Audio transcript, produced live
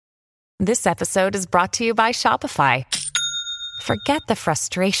This episode is brought to you by Shopify. Forget the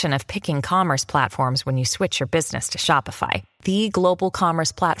frustration of picking commerce platforms when you switch your business to Shopify, the global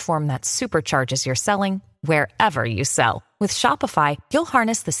commerce platform that supercharges your selling wherever you sell. With Shopify, you'll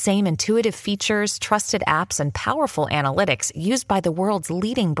harness the same intuitive features, trusted apps, and powerful analytics used by the world's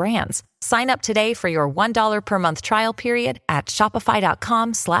leading brands. Sign up today for your $1 per month trial period at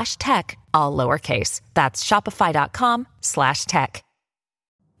shopify.com/tech, all lowercase. That's shopify.com/tech.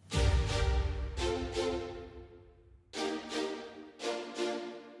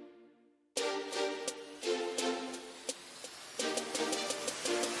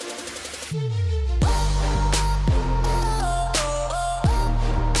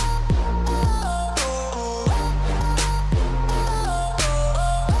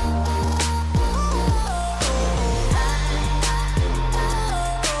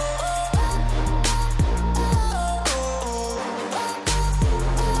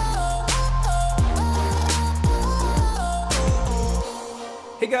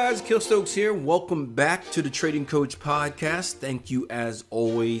 Hey guys, Akil Stokes here. Welcome back to the Trading Coach Podcast. Thank you as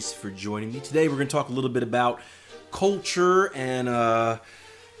always for joining me. Today we're going to talk a little bit about culture and, the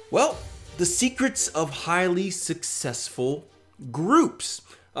secrets of highly successful groups.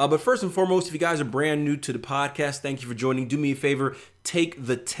 But first and foremost, if you guys are brand new to the podcast, thank you for joining. Do me a favor, take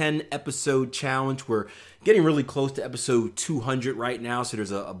the 10 episode challenge. We're getting really close to episode 200 right now, so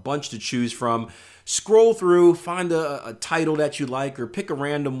there's a bunch to choose from. Scroll through, find a title that you like, or pick a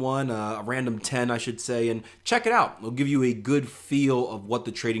random one, a random 10, I should say, and check it out. It'll give you a good feel of what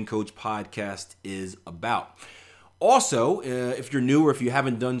the Trading Coach Podcast is about. Also, if you're new or if you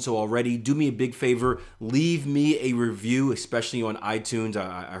haven't done so already, do me a big favor, leave me a review, especially on iTunes.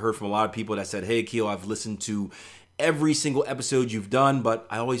 I heard from a lot of people that said, hey, Akil, I've listened to every single episode you've done, but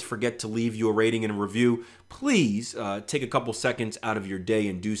I always forget to leave you a rating and a review. Please take a couple seconds out of your day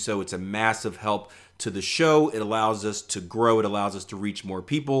and do so. It's a massive help to the show. It allows us to grow. It allows us to reach more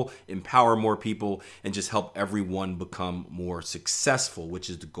people, empower more people, and just help everyone become more successful, which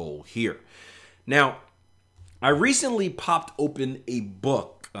is the goal here. Now, I recently popped open a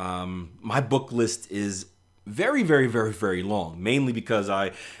book. My book list is very, very, very, very long, mainly because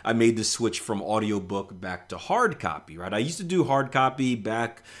I made the switch from audiobook back to hard copy, right? I used to do hard copy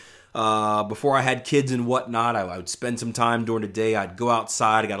back before I had kids and whatnot. I would spend some time during the day. I'd go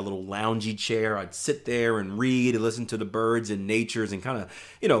outside. I got a little loungy chair. I'd sit there and read and listen to the birds and natures and kind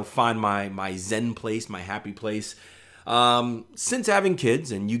of, find my zen place, my happy place. Since having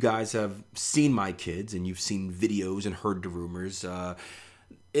kids, and you guys have seen my kids and you've seen videos and heard the rumors,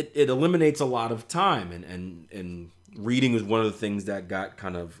 it eliminates a lot of time, and reading was one of the things that got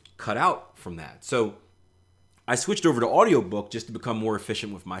kind of cut out from that. So I switched over to audiobook just to become more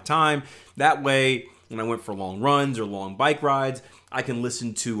efficient with my time. That way, when I went for long runs or long bike rides, I can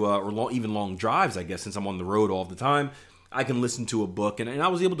listen to, even long drives, I guess, since I'm on the road all the time, I can listen to a book. And I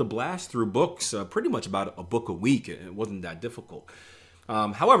was able to blast through books, pretty much about a book a week. It wasn't that difficult.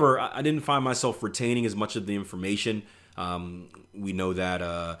 However, I didn't find myself retaining as much of the information. We know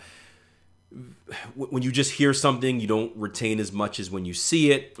that when you just hear something, you don't retain as much as when you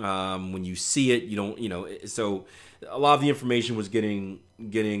see it. When you see it, you don't, so a lot of the information was getting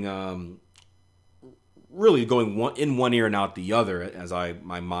really going in one ear and out the other as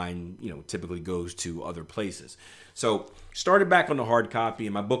my mind, typically goes to other places. So started back on the hard copy,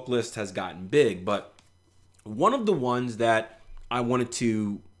 and my book list has gotten big, but one of the ones that I wanted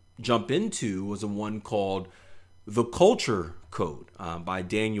to jump into was a one called The Culture Code by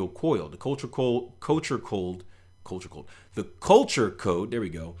Daniel Coyle. The Culture Code. There we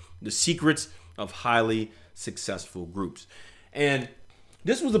go. The Secrets of Highly Successful Groups. And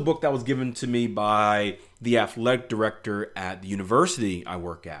this was a book that was given to me by the athletic director at the university I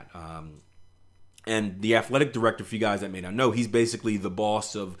work at. And the athletic director, for you guys that may not know, he's basically the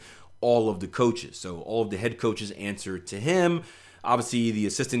boss of all of the coaches. So all of the head coaches answer to him. Obviously, the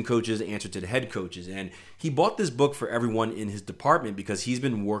assistant coaches answer to the head coaches. And he bought this book for everyone in his department because he's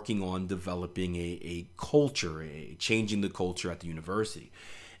been working on developing a culture, changing the culture at the university.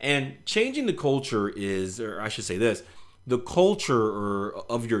 And changing the culture is, or I should say this, the culture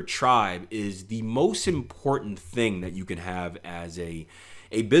of your tribe is the most important thing that you can have as a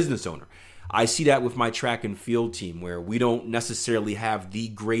business owner. I see that with my track and field team, where we don't necessarily have the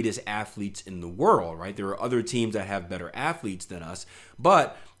greatest athletes in the world, right? There are other teams that have better athletes than us,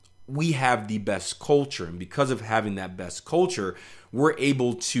 but we have the best culture. And because of having that best culture, we're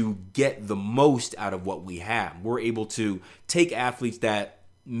able to get the most out of what we have. We're able to take athletes that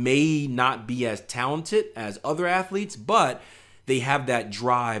may not be as talented as other athletes, but they have that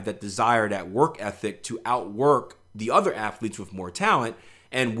drive, that desire, that work ethic to outwork the other athletes with more talent.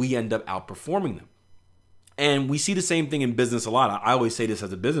 and we end up outperforming them. And we see the same thing in business a lot. I always say this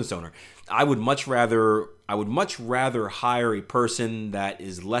as a business owner. I would much rather hire a person that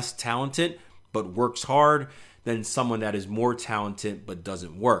is less talented but works hard than someone that is more talented but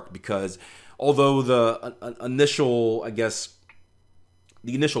doesn't work. Because although the initial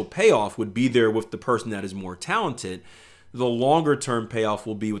payoff would be there with the person that is more talented, the longer term payoff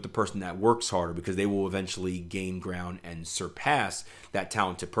will be with the person that works harder, because they will eventually gain ground and surpass that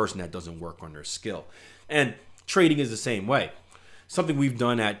talented person that doesn't work on their skill. And trading is the same way. Something we've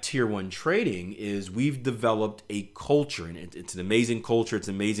done at Tier 1 Trading is we've developed a culture, and it's an amazing culture. It's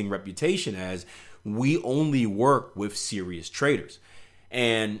an amazing reputation, as we only work with serious traders.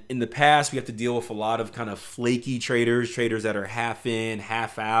 And in the past, we have to deal with a lot of kind of flaky traders that are half in,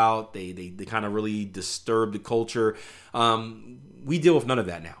 half out. They kind of really disturb the culture. We deal with none of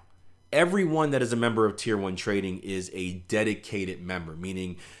that now. Everyone that is a member of Tier 1 Trading is a dedicated member,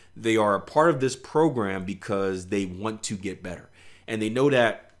 meaning they are a part of this program because they want to get better. And they know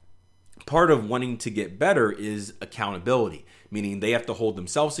that part of wanting to get better is accountability, meaning they have to hold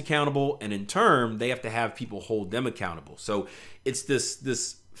themselves accountable, and in turn, they have to have people hold them accountable. So it's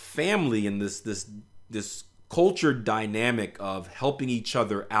this family and this culture dynamic of helping each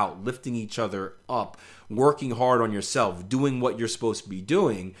other out, lifting each other up, working hard on yourself, doing what you're supposed to be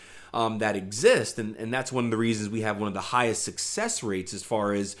doing, that exists. And that's one of the reasons we have one of the highest success rates as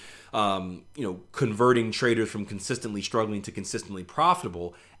far as converting traders from consistently struggling to consistently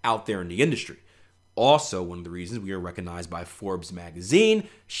profitable out there in the industry. Also, one of the reasons we are recognized by Forbes magazine.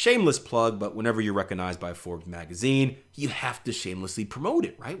 Shameless plug, but whenever you're recognized by Forbes magazine, you have to shamelessly promote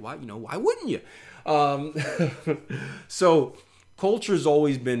it, right? Why wouldn't you? So culture has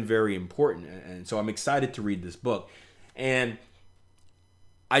always been very important, and so I'm excited to read this book. And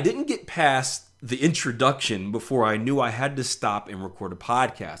I didn't get past the introduction before I knew I had to stop and record a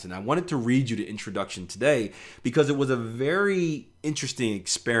podcast. And I wanted to read you the introduction today because it was a very interesting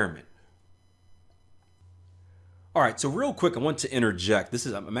experiment. All right, so real quick, I want to interject.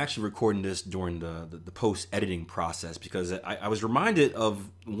 I'm actually recording this during the post-editing process because I was reminded of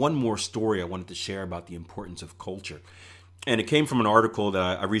one more story I wanted to share about the importance of culture. And it came from an article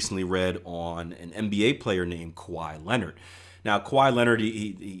that I recently read on an NBA player named Kawhi Leonard. Now, Kawhi Leonard,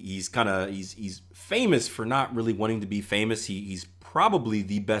 he's famous for not really wanting to be famous. He's probably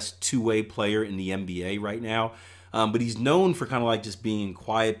the best two-way player in the NBA right now. But he's known for kind of like just being a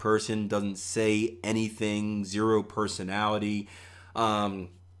quiet person, doesn't say anything, zero personality.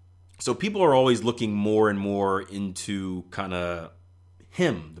 So people are always looking more and more into kind of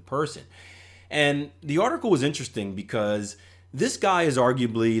him, the person. And the article was interesting because this guy is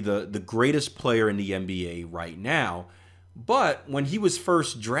arguably the greatest player in the NBA right now. But when he was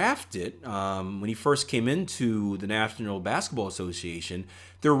first drafted, when he first came into the National Basketball Association,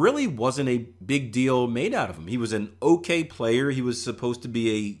 there really wasn't a big deal made out of him. He was an okay player. He was supposed to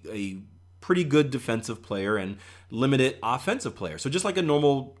be a pretty good defensive player and limited offensive player. So just like a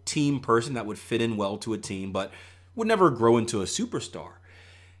normal team person that would fit in well to a team, but would never grow into a superstar.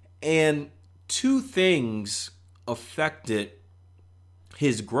 And two things affected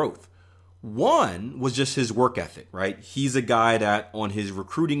his growth. One was just his work ethic, right? He's a guy that on his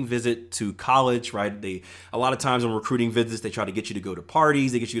recruiting visit to college, right? A lot of times on recruiting visits, they try to get you to go to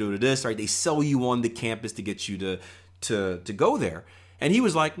parties, they get you to go to this, right? They sell you on the campus to get you to go there. And he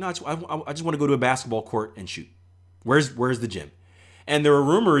was like, no, I just want to go to a basketball court and shoot. Where's the gym? And there were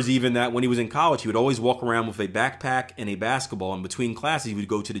rumors even that when he was in college, he would always walk around with a backpack and a basketball, and between classes, he would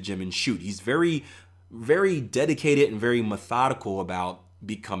go to the gym and shoot. He's very, very dedicated and very methodical about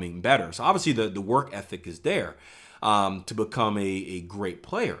becoming better. So obviously the work ethic is there to become a great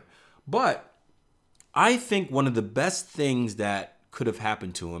player. But I think one of the best things that could have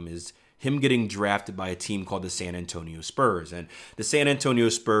happened to him is him getting drafted by a team called the San Antonio Spurs. And the San Antonio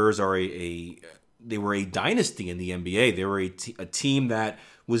Spurs are they were a dynasty in the NBA. They were a team that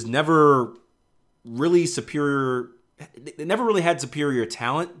was never really superior. They never really had superior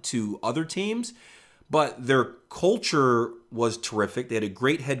talent to other teams, but their culture was terrific. They had a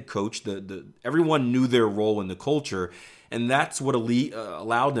great head coach. Everyone knew their role in the culture, and that's what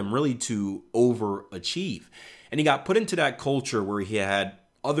allowed them really to overachieve. And he got put into that culture where he had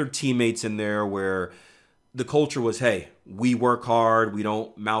other teammates in there where the culture was, hey, we work hard, we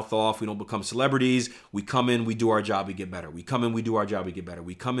don't mouth off, we don't become celebrities. We come in, we do our job, we get better. We come in, we do our job, we get better.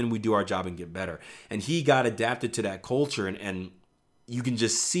 We come in, we do our job and get better. And he got adapted to that culture, and you can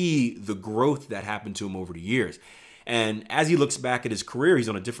just see the growth that happened to him over the years. And as he looks back at his career, he's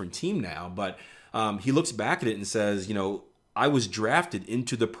on a different team now, but he looks back at it and says, I was drafted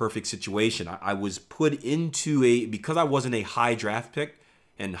into the perfect situation. I was put into because I wasn't a high draft pick,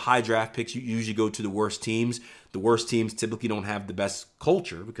 And high draft picks usually go to the worst teams. The worst teams typically don't have the best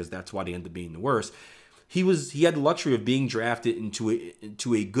culture because that's why they end up being the worst. He had the luxury of being drafted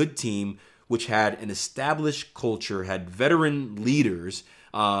into a good team which had an established culture, had veteran leaders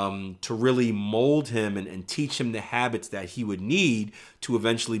to really mold him and teach him the habits that he would need to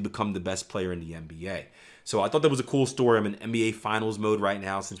eventually become the best player in the NBA. So I thought that was a cool story. I'm in NBA Finals mode right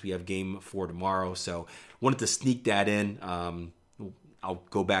now since we have Game 4 tomorrow. So wanted to sneak that in. I'll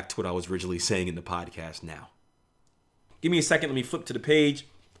go back to what I was originally saying in the podcast now. Give me a second. Let me flip to the page.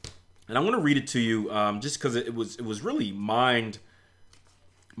 And I want to read it to you just because it was really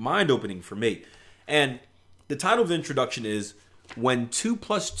mind-opening for me. And the title of the introduction is When 2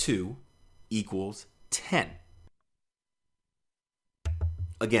 + 2 = 10.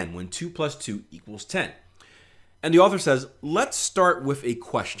 Again, when 2 + 2 = 10. And the author says, let's start with a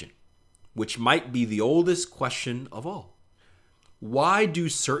question, which might be the oldest question of all. Why do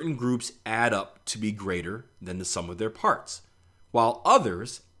certain groups add up to be greater than the sum of their parts, while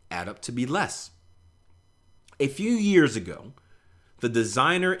others add up to be less? A few years ago, the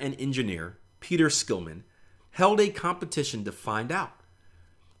designer and engineer Peter Skillman held a competition to find out.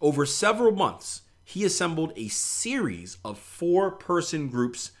 Over several months, he assembled a series of 4-person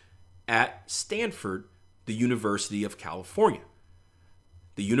groups at Stanford, the University of California,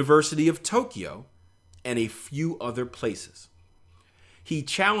 the University of Tokyo, and a few other places. He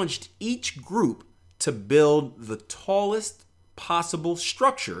challenged each group to build the tallest possible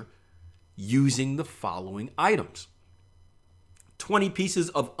structure using the following items: 20 pieces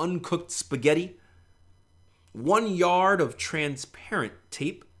of uncooked spaghetti, 1 yard of transparent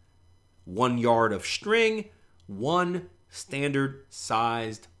tape, 1 yard of string, 1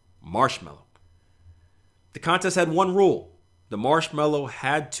 standard-sized marshmallow. The contest had one rule: the marshmallow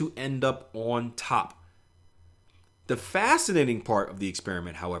had to end up on top. The fascinating part of the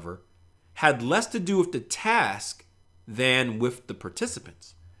experiment, however, had less to do with the task than with the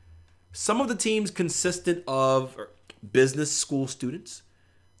participants. Some of the teams consisted of business school students.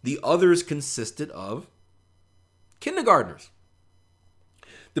 The others consisted of kindergartners.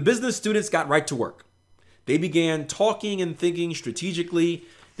 The business students got right to work. They began talking and thinking strategically.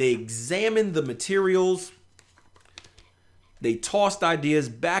 They examined the materials. They tossed ideas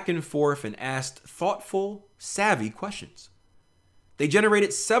back and forth and asked thoughtful, savvy questions. They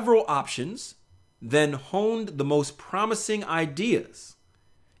generated several options, then honed the most promising ideas.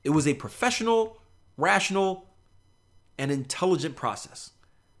 It was a professional, rational, and intelligent process.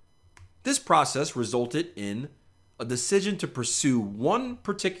 This process resulted in a decision to pursue one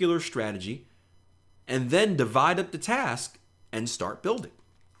particular strategy and then divide up the task and start building.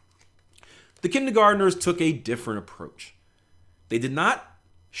 The kindergartners took a different approach. They did not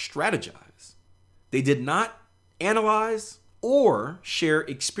strategize. They did not analyze or share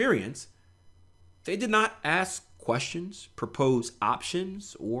experience. They did not ask questions, propose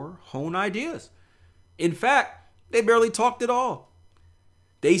options, or hone ideas. In fact, they barely talked at all.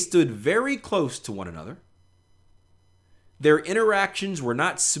 They stood very close to one another. Their interactions were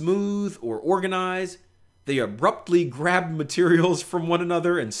not smooth or organized. They abruptly grabbed materials from one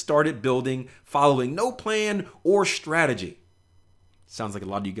another and started building, following no plan or strategy. Sounds like a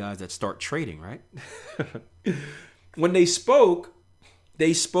lot of you guys that start trading, right? When they spoke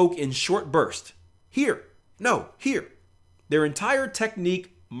in short bursts. Here, no, here. Their entire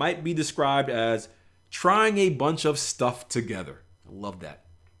technique might be described as trying a bunch of stuff together. I love that.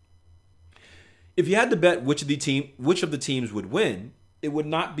 If you had to bet which of the teams would win, it would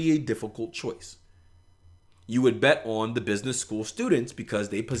not be a difficult choice. You would bet on the business school students because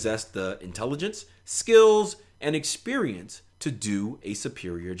they possess the intelligence, skills, and experience to do a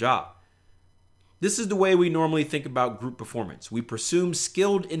superior job. This is the way we normally think about group performance. We presume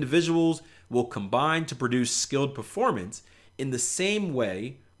skilled individuals will combine to produce skilled performance in the same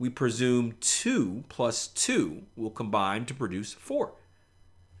way we presume 2 + 2 will combine to produce 4.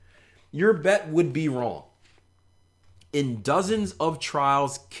 Your bet would be wrong. In dozens of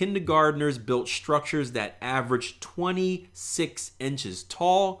trials, kindergartners built structures that averaged 26 inches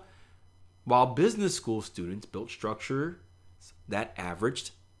tall, while business school students built structures that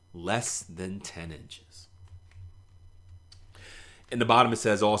averaged less than 10 inches. In the bottom it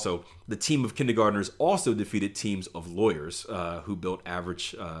says also, the team of kindergartners also defeated teams of lawyers who built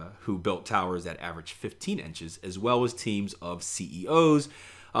towers that averaged 15 inches, as well as teams of CEOs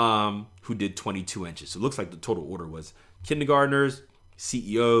who did 22 inches. So it looks like the total order was kindergartners,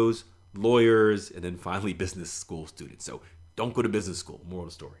 CEOs, lawyers, and then finally business school students. So don't go to business school, moral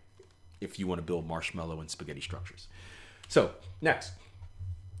of the story, if you want to build marshmallow and spaghetti structures. So next.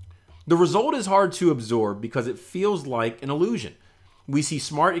 The result is hard to absorb because it feels like an illusion. We see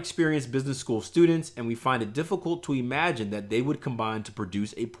smart, experienced business school students, and we find it difficult to imagine that they would combine to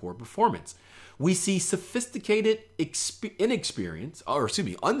produce a poor performance. We see we see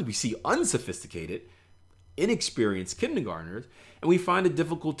unsophisticated, inexperienced kindergartners, and we find it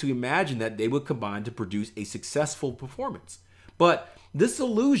difficult to imagine that they would combine to produce a successful performance. But this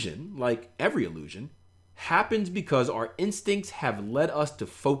illusion, like every illusion, happens because our instincts have led us to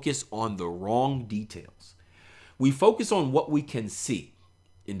focus on the wrong details. We focus on what we can see,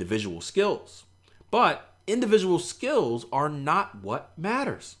 individual skills. But individual skills are not what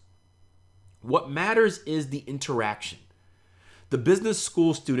matters. What matters is the interaction. The business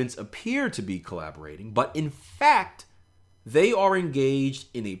school students appear to be collaborating, but in fact, they are engaged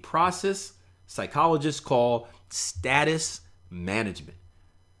in a process psychologists call status management.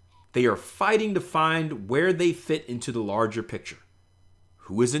 They are fighting to find where they fit into the larger picture.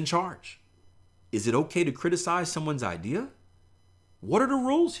 Who is in charge? Is it okay to criticize someone's idea? What are the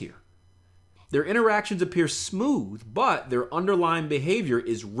rules here? Their interactions appear smooth, but their underlying behavior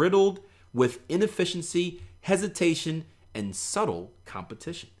is riddled with inefficiency, hesitation, and subtle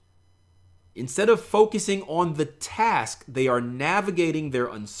competition. Instead of focusing on the task, they are navigating their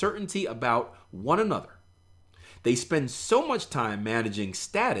uncertainty about one another. They spend so much time managing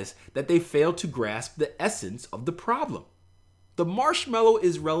status that they fail to grasp the essence of the problem. The marshmallow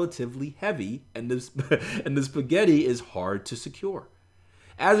is relatively heavy and the spaghetti is hard to secure.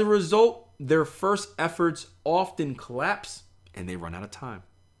 As a result, their first efforts often collapse and they run out of time.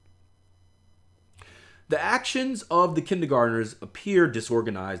 The actions of the kindergartners appear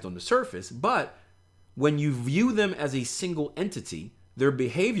disorganized on the surface, but when you view them as a single entity, their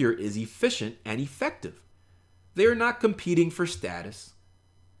behavior is efficient and effective. They are not competing for status.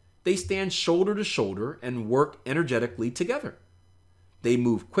 They stand shoulder to shoulder and work energetically together. They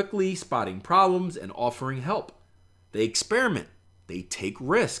move quickly, spotting problems and offering help. They experiment, they take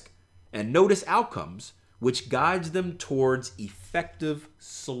risk, and notice outcomes, which guides them towards effective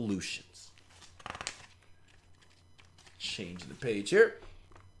solutions. Change the page here.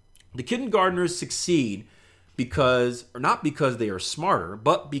 The kindergartners succeed not because they are smarter,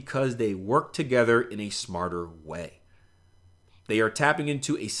 but because they work together in a smarter way. They are tapping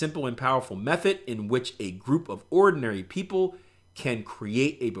into a simple and powerful method in which a group of ordinary people can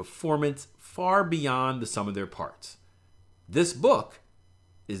create a performance far beyond the sum of their parts. This book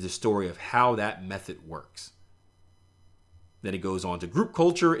is the story of how that method works. Then it goes on to group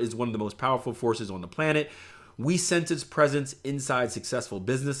culture is one of the most powerful forces on the planet. We sense its presence inside successful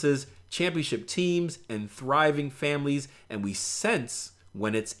businesses, championship teams, and thriving families, and we sense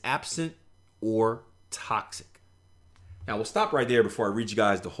when it's absent or toxic. Now, we'll stop right there before I read you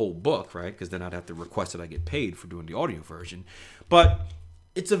guys the whole book, right? Because then I'd have to request that I get paid for doing the audio version. But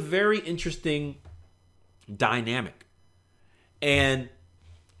it's a very interesting dynamic. And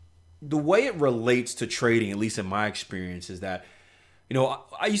the way it relates to trading, at least in my experience, is that, you know,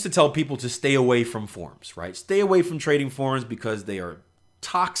 I used to tell people to stay away from forums, right? Stay away from trading forums because they are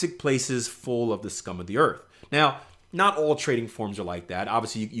toxic places full of the scum of the earth. Now, not all trading forums are like that.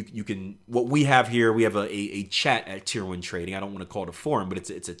 Obviously, you can. What we have here, we have a chat at Tier 1 Trading. I don't want to call it a forum, but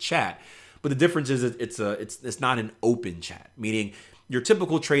it's a chat. But the difference is it's not an open chat, meaning your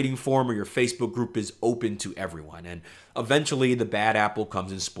typical trading forum or your Facebook group is open to everyone, and eventually the bad apple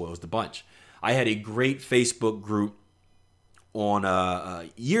comes and spoils the bunch. I had a great Facebook group on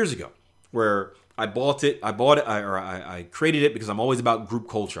years ago where I created it because I'm always about group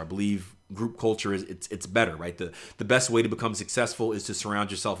culture. I believe group culture is it's better, right? The best way to become successful is to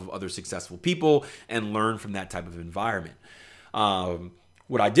surround yourself with other successful people and learn from that type of environment.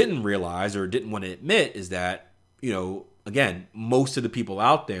 What I didn't realize or didn't want to admit is that, you know, again, most of the people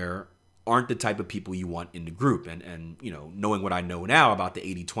out there aren't the type of people you want in the group. And you know, knowing what I know now about the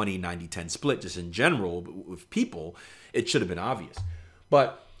 80-20, 90-10 split, just in general with people, it should have been obvious.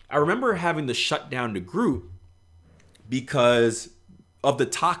 But I remember having to shut down the group because of the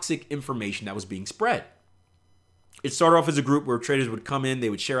toxic information that was being spread. It started off as a group where traders would come in, they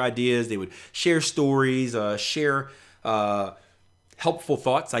would share ideas, they would share stories, share helpful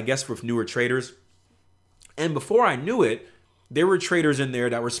thoughts, I guess, with newer traders. And before I knew it, there were traders in there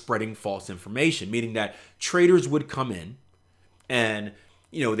that were spreading false information, meaning that traders would come in and,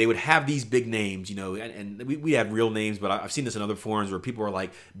 you know, they would have these big names, you know, and we have real names, but I've seen this in other forums where people are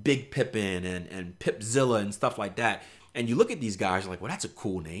like Big Pippin and Pipzilla and stuff like that. And you look at these guys, you're like, well, that's a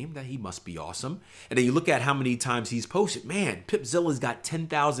cool name. That he must be awesome. And then you look at how many times he's posted. Man, Pipzilla's got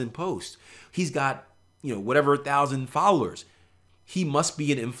 10,000 posts. He's got, you know, whatever 1,000 followers. He must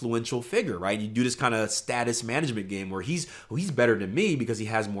be an influential figure, right? You do this kind of status management game where he's better than me because he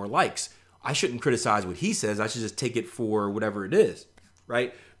has more likes. I shouldn't criticize what he says. I should just take it for whatever it is.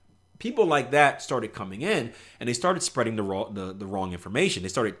 right? People like that started coming in and they started spreading the wrong information. They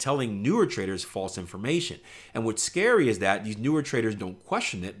started telling newer traders false information. And what's scary is that these newer traders don't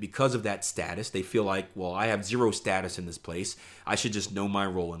question it because of that status. They feel like, well, I have zero status in this place. I should just know my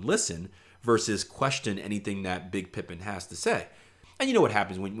role and listen versus question anything that Big Pippin has to say. And you know what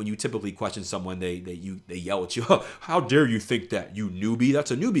happens when you typically question someone, they yell at you, how dare you think that, you newbie?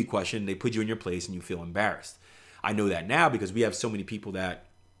 That's a newbie question. They put you in your place and you feel embarrassed. I know that now because we have so many people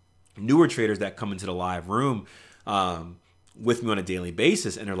newer traders that come into the live room with me on a daily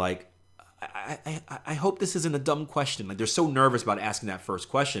basis, and they're like, I hope this isn't a dumb question. Like, they're so nervous about asking that first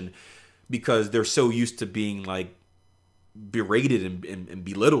question because they're so used to being like berated and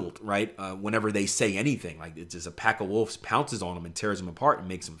belittled, right? Whenever they say anything, like it's just a pack of wolves pounces on them and tears them apart and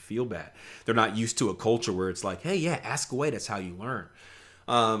makes them feel bad. They're not used to a culture where it's like, hey, yeah, ask away. That's how you learn.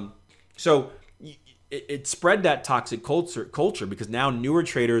 So it spread that toxic culture because now newer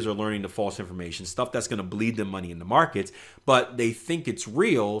traders are learning the false information, stuff that's going to bleed them money in the markets, but they think it's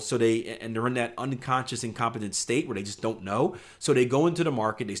real. So they're in that unconscious, incompetent state where they just don't know. So they go into the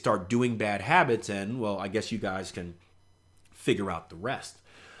market, they start doing bad habits, and well, I guess you guys can figure out the rest.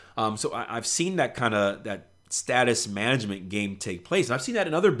 So I've seen that kind of that status management game take place. And I've seen that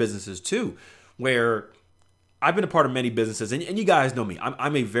in other businesses too, where I've been a part of many businesses, and you guys know me.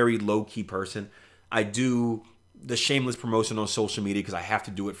 I'm a very low-key person. I do the shameless promotion on social media because I have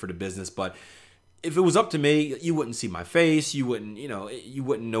to do it for the business. But if it was up to me, you wouldn't see my face. You wouldn't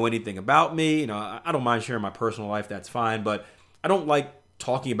know anything about me. I don't mind sharing my personal life. That's fine. But I don't like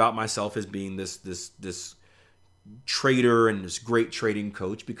talking about myself as being this trader and this great trading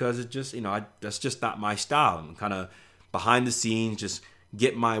coach because it just, that's just not my style. I'm kind of behind the scenes, just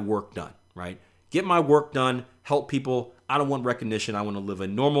get my work done, right? Get my work done, help people. I don't want recognition. I want to live a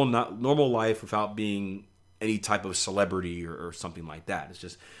normal life without being any type of celebrity or something like that. It's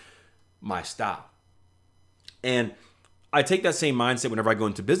just my style. And I take that same mindset whenever I go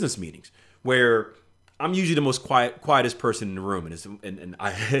into business meetings where I'm usually the most quietest person in the room. And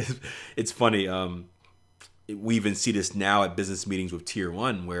it's funny. We even see this now at business meetings with Tier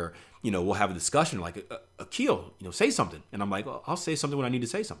 1 where, we'll have a discussion like, Akil, say something. And I'm like, well, I'll say something when I need to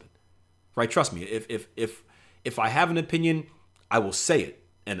say something. Right? Trust me. If I have an opinion, I will say it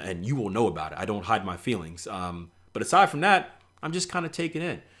and you will know about it. I don't hide my feelings. But aside from that, I'm just kind of taking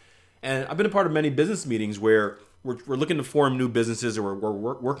in. And I've been a part of many business meetings where we're looking to form new businesses or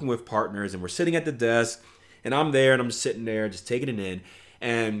we're working with partners and we're sitting at the desk and I'm there and I'm just sitting there just taking it in.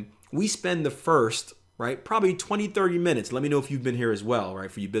 And we spend the first, right, probably 20, 30 minutes. Let me know if you've been here as well,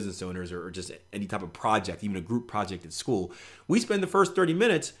 right, for you business owners or just any type of project, even a group project at school. We spend the first 30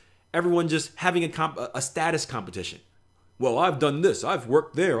 minutes everyone just having a status competition. Well, I've done this. I've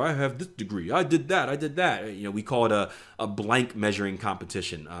worked there. I have this degree. I did that. We call it a blank measuring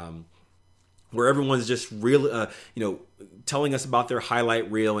competition, where everyone's just real, telling us about their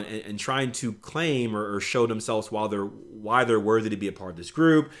highlight reel and trying to claim or show themselves why they're worthy to be a part of this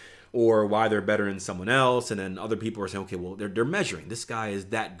group or why they're better than someone else. And then other people are saying, okay, well, they're measuring. This guy is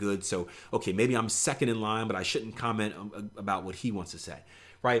that good. So, okay, maybe I'm second in line, but I shouldn't comment about what he wants to say.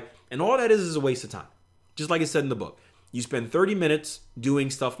 Right? And all that is a waste of time. Just like it said in the book. You spend 30 minutes doing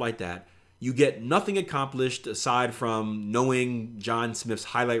stuff like that. You get nothing accomplished aside from knowing John Smith's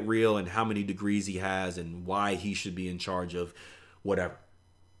highlight reel and how many degrees he has and why he should be in charge of whatever.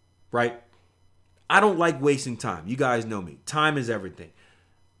 Right? I don't like wasting time. You guys know me. Time is everything.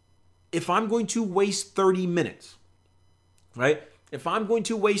 If I'm going to waste 30 minutes, right? If I'm going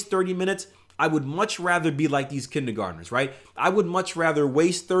to waste 30 minutes, I would much rather be like these kindergartners, right? I would much rather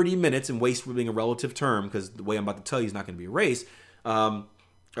waste 30 minutes, and waste being a relative term because the way I'm about to tell you is not going to be a race or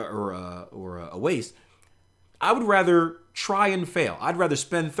a waste. I would rather try and fail. I'd rather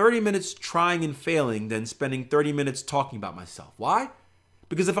spend 30 minutes trying and failing than spending 30 minutes talking about myself. Why?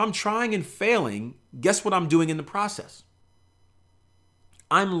 Because if I'm trying and failing, guess what I'm doing in the process?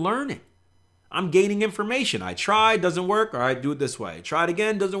 I'm learning. I'm gaining information. I try, doesn't work. All right, do it this way. Try it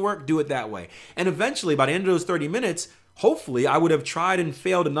again, doesn't work. Do it that way. And eventually, by the end of those 30 minutes, hopefully I would have tried and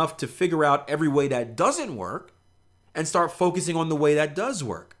failed enough to figure out every way that doesn't work and start focusing on the way that does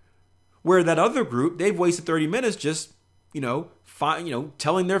work. Where that other group, they've wasted 30 minutes just,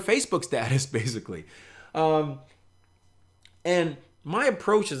 telling their Facebook status, basically. And my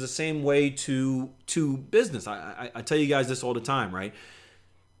approach is the same way to business. I tell you guys this all the time, right?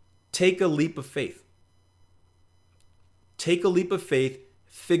 Take a leap of faith. Take a leap of faith.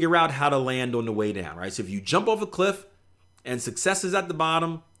 Figure out how to land on the way down, right? So if you jump off a cliff and success is at the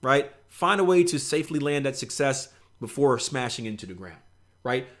bottom, right? Find a way to safely land that success before smashing into the ground,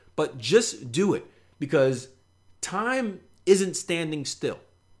 right? But just do it because time isn't standing still.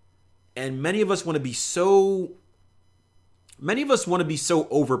 And many of us want to be so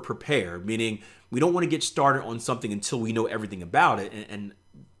over prepared, meaning we don't want to get started on something until we know everything about it. And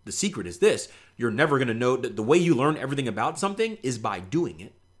the secret is this: you're never going to know that the way you learn everything about something is by doing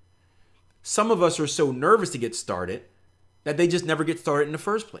it. Some of us are so nervous to get started that they just never get started in the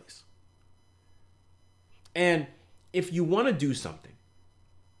first place. And if you want to do something,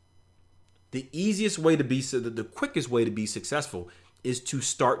 the quickest way to be successful is to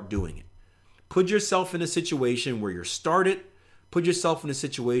start doing it. Put yourself in a situation where you're started. Put yourself in a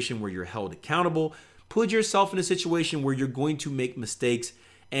situation where you're held accountable. Put yourself in a situation where you're going to make mistakes.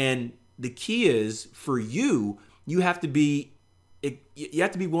 And the key is for you have to be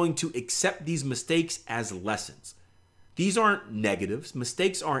willing to accept these mistakes as lessons. These aren't negatives.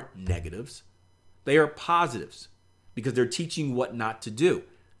 Mistakes aren't negatives. They are positives because they're teaching you what not to do.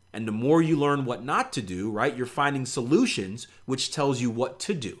 And the more you learn what not to do, right, you're finding solutions, which tells you what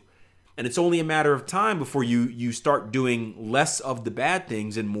to do. And it's only a matter of time before you start doing less of the bad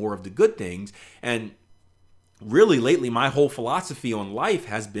things and more of the good things. And really lately, my whole philosophy on life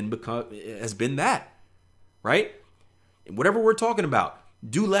has been that, right? And whatever we're talking about,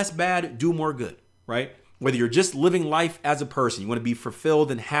 do less bad, do more good, right? Whether you're just living life as a person, you want to be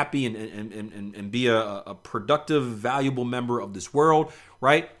fulfilled and happy and be a productive, valuable member of this world,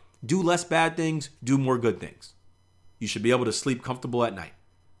 right? Do less bad things, do more good things. You should be able to sleep comfortable at night.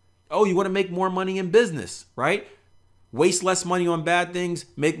 Oh, you want to make more money in business, right? Waste less money on bad things,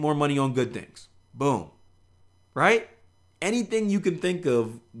 make more money on good things. Boom. Right? Anything you can think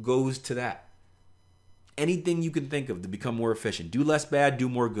of goes to that. Anything you can think of to become more efficient. Do less bad, do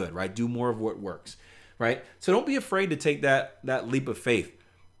more good, right? Do more of what works, right? So don't be afraid to take that leap of faith.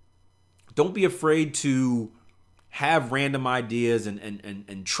 Don't be afraid to have random ideas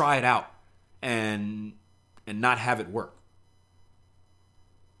and try it out and not have it work.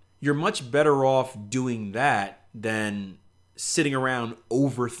 You're much better off doing that than sitting around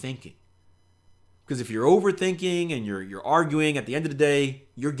overthinking. Because if you're overthinking and you're arguing, at the end of the day,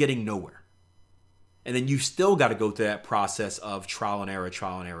 you're getting nowhere. And then you've still got to go through that process of trial and error.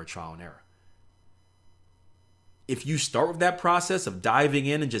 If you start with that process of diving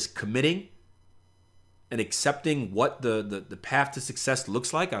in and just committing and accepting what the path to success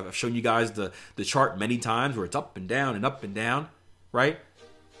looks like, I've shown you guys the chart many times where it's up and down, right?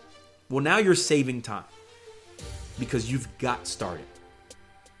 Well, now you're saving time because you've got started.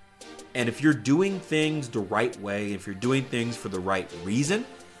 And if you're doing things the right way, if you're doing things for the right reason,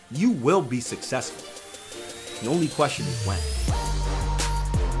 you will be successful. The only question is when.